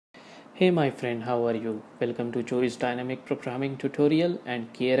Hey my friend, how are you? Welcome to Joey's Dynamic Programming tutorial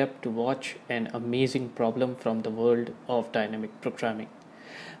and gear up to watch an amazing problem from the world of dynamic programming.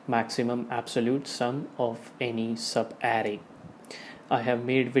 Maximum absolute sum of any subarray. I have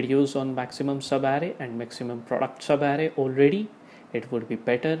made videos on maximum subarray and maximum product subarray already. It would be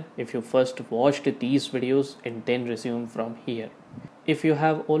better if you first watched these videos and then resume from here. If you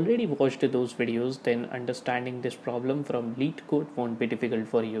have already watched those videos, then understanding this problem from Leetcode won't be difficult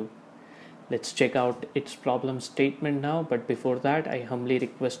for you. Let's check out its problem statement now, but before that I humbly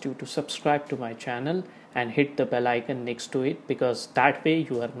request you to subscribe to my channel and hit the bell icon next to it, because that way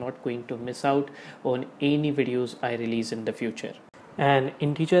you are not going to miss out on any videos I release in the future. An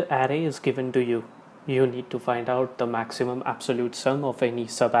integer array is given to you. You need to find out the maximum absolute sum of any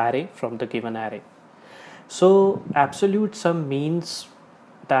subarray from the given array. So absolute sum means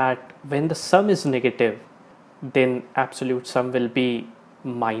that when the sum is negative, then absolute sum will be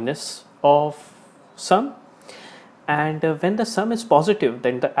minus of sum, and when the sum is positive,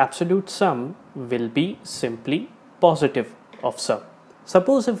 then the absolute sum will be simply positive of sum.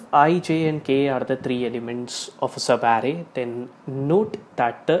 Suppose if I, j and k are the three elements of a subarray, then note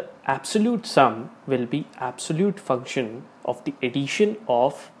that the absolute sum will be absolute function of the addition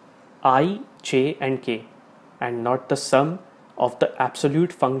of I, j and k, and not the sum of the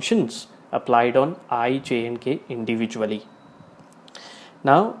absolute functions applied on I, j and k individually.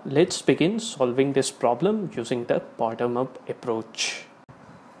 Now let's begin solving this problem using the bottom-up approach.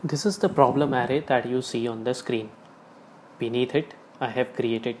 This is the problem array that you see on the screen. Beneath it, I have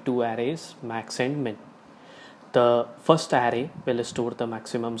created two arrays, max and min. The first array will store the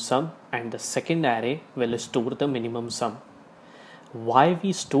maximum sum and the second array will store the minimum sum. Why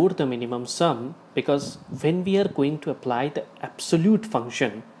we store the minimum sum? Because when we are going to apply the absolute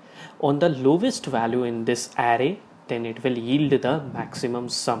function on the lowest value in this array, then it will yield the maximum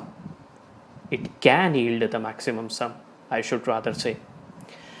sum. It can yield the maximum sum, I should rather say.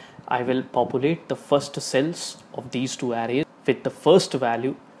 I will populate the first cells of these two arrays with the first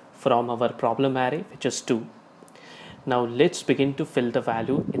value from our problem array, which is 2. Now let's begin to fill the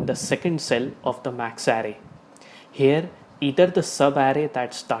value in the second cell of the max array. Here, either the subarray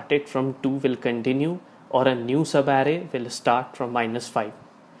that started from 2 will continue, or a new subarray will start from -5.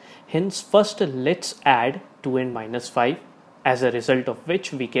 Hence, first let's add 2 and -5, as a result of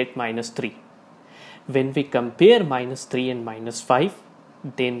which we get -3. When we compare -3 and -5,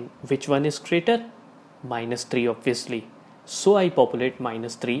 then which one is greater? -3 obviously. So I populate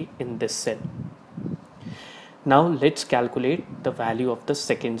 -3 in this cell. Now let's calculate the value of the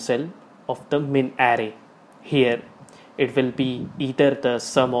second cell of the min array. Here it will be either the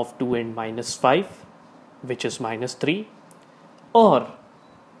sum of 2 and -5, which is -3, or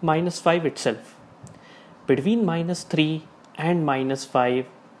 -5 itself. Between -3 and -5,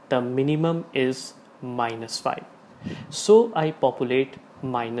 the minimum is -5. So I populate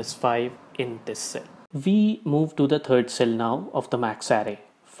 -5 in this cell. We move to the third cell now of the max array.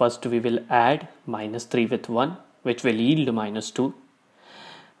 First we will add -3 with 1, which will yield -2.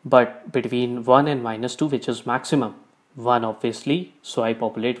 But between 1 and -2, which is maximum? 1 obviously, so I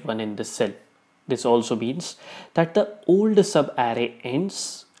populate 1 in this cell. This also means that the old subarray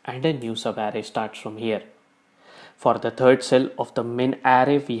ends and a new subarray starts from here. For the third cell of the min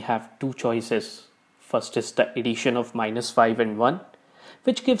array, we have two choices. First is the addition of -5 and 1,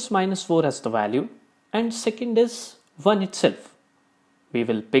 which gives -4 as the value, and second is 1 itself. We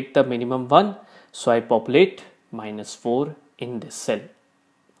will pick the minimum 1, so I populate -4 in this cell.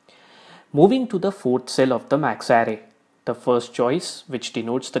 Moving to the fourth cell of the max array, the first choice, which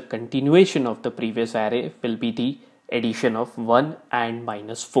denotes the continuation of the previous array, will be the addition of 1 and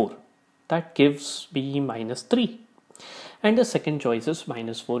 -4. That gives me -3. And the second choice is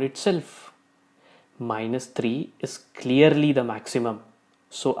 -4 itself. -3 is clearly the maximum,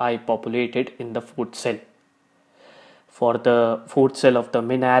 so I populate it in the fourth cell. For the fourth cell of the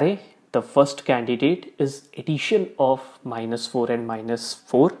min array, the first candidate is addition of -4 and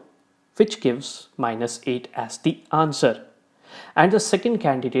 -4, which gives -8 as the answer. And the second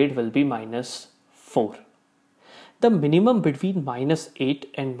candidate will be -4. The minimum between -8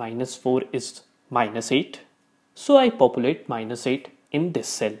 and -4 is -8. So I populate -8 in this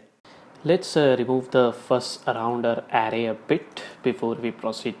cell. Let's remove the fuss around our array a bit before we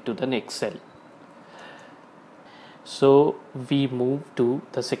proceed to the next cell. So we move to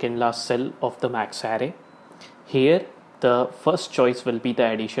the second last cell of the max array. Here the first choice will be the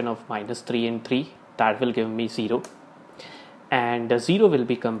addition of -3 and 3. That will give me 0. And 0 will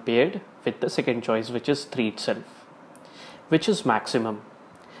be compared with the second choice, which is 3 itself, which is maximum.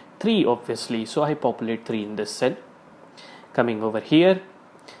 3 obviously, so I populate 3 in this cell. Coming over here,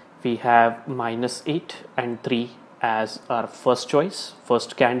 We have minus 8 and 3 as our first choice,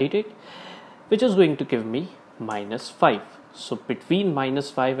 first candidate, which is going to give me minus 5. So between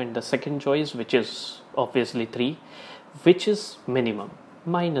minus 5 and the second choice, which is obviously 3, which is minimum?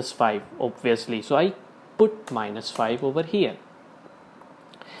 Minus 5 obviously. So I put minus 5 over here.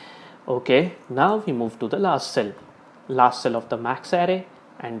 Okay, now we move to the last cell of the max array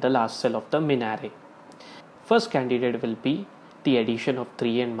and the last cell of the min array. First candidate will be the addition of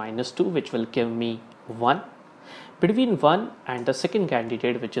 3 and minus 2, which will give me 1. Between 1 and the second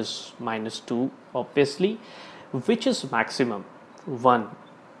candidate, which is minus 2 obviously, which is maximum? 1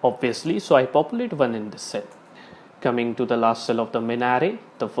 obviously, so I populate 1 in this cell. Coming to the last cell of the min array,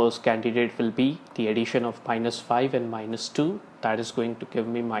 the first candidate will be the addition of minus 5 and minus 2, that is going to give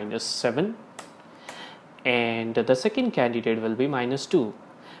me minus 7, and the second candidate will be minus 2.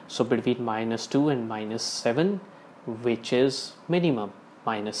 So between minus 2 and minus 7, which is minimum?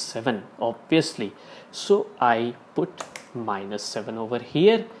 Minus 7 obviously, so I put minus 7 over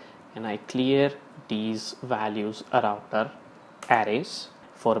here and I clear these values around our arrays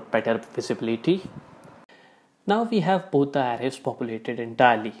for better visibility. Now we have both the arrays populated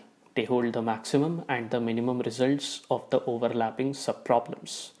entirely. They hold the maximum and the minimum results of the overlapping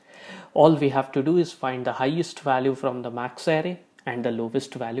subproblems. All we have to do is find the highest value from the max array and the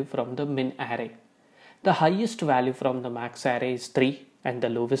lowest value from the min array. The highest value from the max array is 3 and the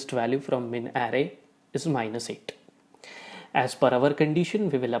lowest value from min array is minus 8. As per our condition,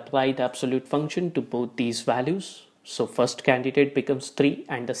 we will apply the absolute function to both these values. So first candidate becomes 3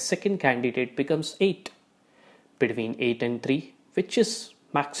 and the second candidate becomes 8. Between 8 and 3, which is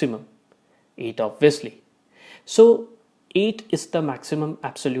maximum? 8 obviously. So 8 is the maximum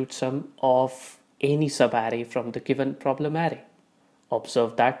absolute sum of any subarray from the given problem array.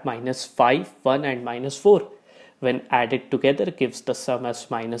 Observe that minus 5, 1 and minus 4 when added together gives the sum as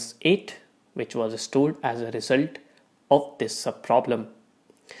minus 8, which was stored as a result of this subproblem.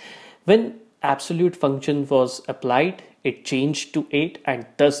 When absolute function was applied, it changed to 8 and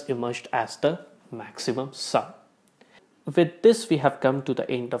thus emerged as the maximum sum. With this, we have come to the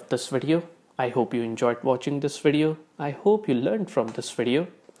end of this video. I hope you enjoyed watching this video. I hope you learned from this video.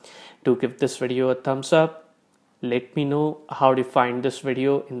 Do give this video a thumbs up. Let me know how you find this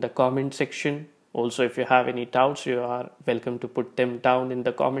video in the comment section. Also, if you have any doubts, you are welcome to put them down in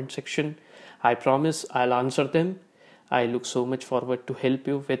the comment section. I promise I'll answer them. I look so much forward to help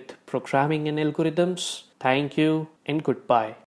you with programming and algorithms. Thank you and goodbye.